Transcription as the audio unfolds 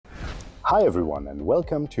Hi everyone and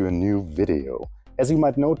welcome to a new video. As you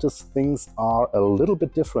might notice, things are a little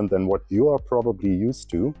bit different than what you are probably used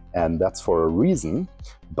to, and that's for a reason.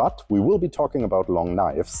 But we will be talking about long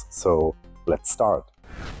knives, so let's start.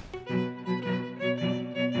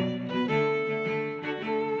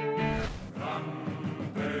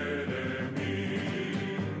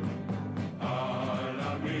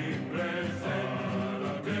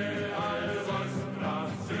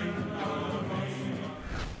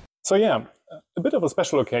 So yeah, a bit of a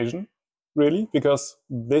special occasion, really, because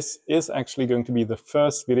this is actually going to be the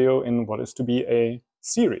first video in what is to be a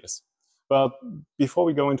series. But before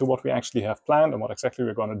we go into what we actually have planned and what exactly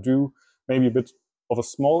we're going to do, maybe a bit of a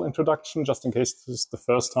small introduction, just in case this is the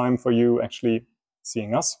first time for you actually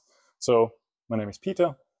seeing us. So my name is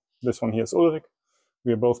Peter, this one here is Ulrich.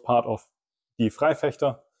 We are both part of the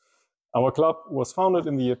Freifechter. Our club was founded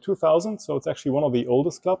in the year 2000, so it's actually one of the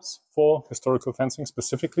oldest clubs for historical fencing,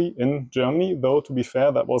 specifically in Germany, though, to be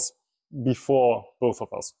fair, that was before both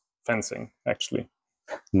of us fencing, actually.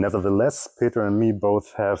 Nevertheless, Peter and me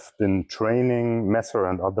both have been training Messer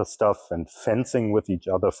and other stuff and fencing with each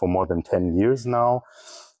other for more than 10 years now.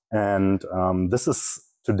 And this is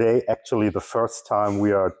today actually the first time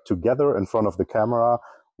we are together in front of the camera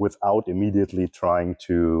without immediately trying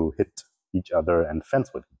to hit each other and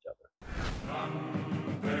fence with each other.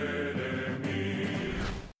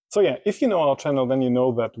 So yeah, if you know our channel, then you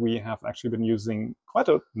know that we have actually been using quite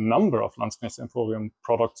a number of Landsknecht Emporium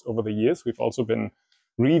products over the years. We've also been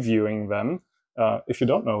reviewing them. If you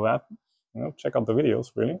don't know that, check out the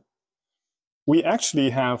videos, really. We actually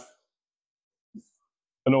have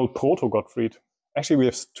an old Proto Gottfried. Actually, we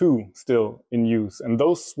have two still in use, and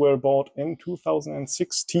those were bought in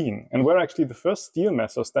 2016, and were actually the first steel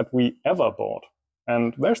messers that we ever bought.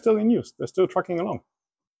 And they're still in use. They're still trucking along.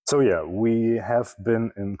 So yeah, we have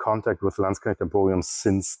been in contact with Landsknecht Emporium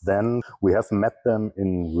since then. We have met them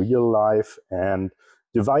in real life, and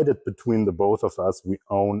divided between the both of us, we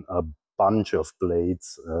own a bunch of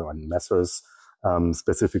blades and messers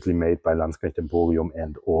specifically made by Landsknecht Emporium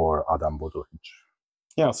and or Adam Budrich.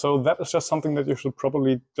 Yeah, so that is just something that you should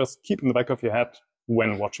probably just keep in the back of your head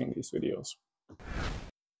when watching these videos.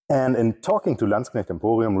 And in talking to Landsknecht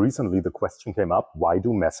Emporium recently, the question came up, why do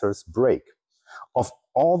messers break? Of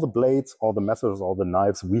all the blades, all the messers, all the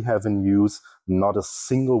knives we have in use, not a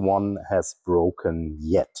single one has broken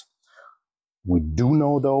yet. We do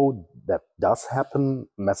know, though, that does happen.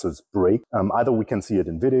 Messers break. Either we can see it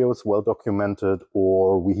in videos, well documented,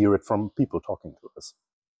 or we hear it from people talking to us.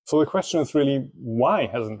 So the question is really, why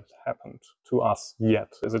hasn't it happened to us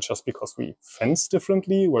yet? Is it just because we fence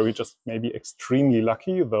differently, where we just maybe extremely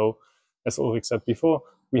lucky, though, as Ulrich said before,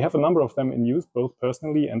 we have a number of them in use, both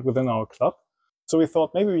personally and within our club. So we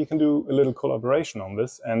thought maybe we can do a little collaboration on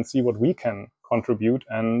this and see what we can contribute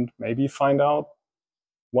and maybe find out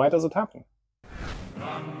why does it happen.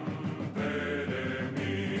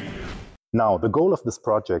 Now, the goal of this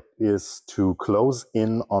project is to close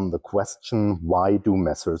in on the question, why do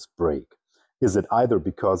messers break? Is it either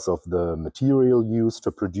because of the material used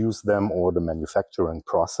to produce them or the manufacturing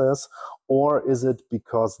process, or is it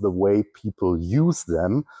because the way people use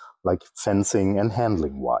them, like fencing and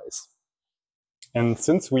handling wise? And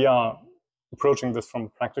since we are approaching this from the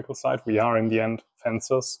practical side, we are in the end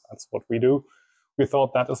fencers, that's what we do, we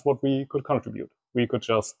thought that is what we could contribute. We could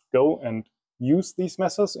just go and use these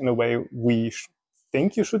messers in a way we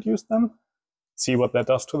think you should use them, see what that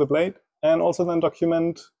does to the blade, and also then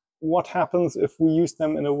document what happens if we use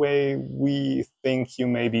them in a way we think you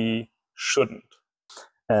maybe shouldn't.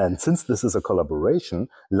 And since this is a collaboration,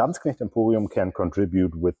 Landsknecht Emporium can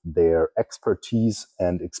contribute with their expertise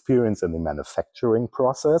and experience in the manufacturing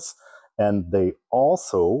process, and they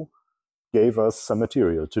also gave us some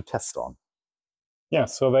material to test on. Yeah,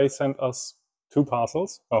 so they sent us 2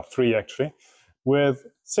 parcels, or 3 actually, with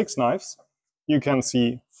 6 knives. You can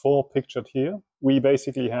see 4 pictured here. We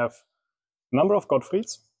basically have a number of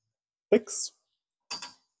Gottfrieds, thicks,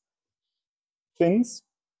 thins,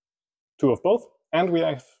 2 of both, and we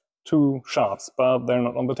have 2 sharps, but they're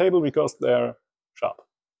not on the table because they're sharp.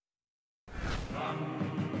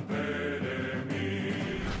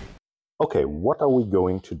 Okay, what are we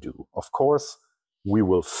going to do? Of course, we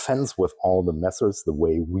will fence with all the messers the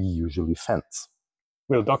way we usually fence.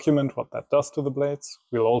 We'll document what that does to the blades.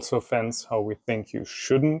 We'll also fence how we think you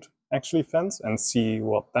shouldn't actually fence and see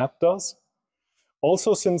what that does.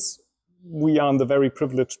 Also, since we are in the very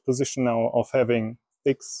privileged position now of having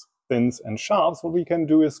thicks, thins and sharps, what we can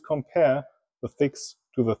do is compare the thicks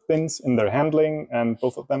to the thins in their handling and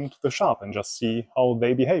both of them to the sharp and just see how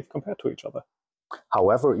they behave compared to each other.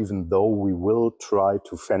 However, even though we will try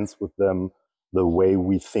to fence with them the way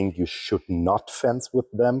we think you should not fence with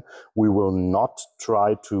them. We will not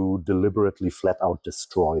try to deliberately flat out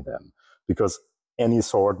destroy them, because any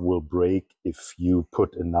sword will break if you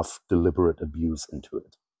put enough deliberate abuse into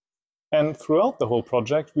it. And throughout the whole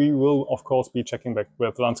project, we will, of course, be checking back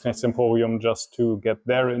with Landsknecht Emporium just to get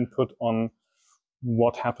their input on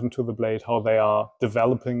what happened to the blade, how they are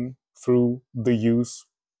developing through the use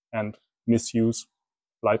and misuse,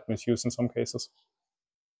 light misuse in some cases.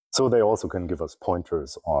 So they also can give us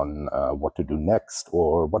pointers on what to do next,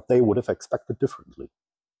 or what they would have expected differently.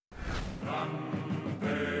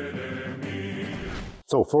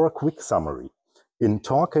 So for a quick summary, in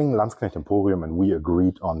talking, Landsknecht Emporium and we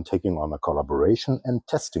agreed on taking on a collaboration and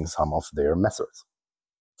testing some of their messers.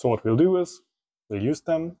 So what we'll do is, we'll use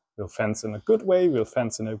them, we'll fence in a good way, we'll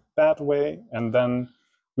fence in a bad way, and then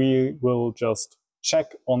we will just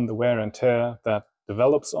check on the wear and tear that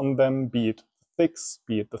develops on them, be it the thicks,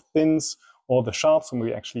 be it the thins, or the sharps when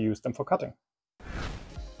we actually use them for cutting.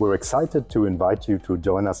 We're excited to invite you to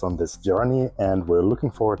join us on this journey, and we're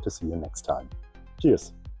looking forward to see you next time.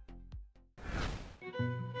 Cheers!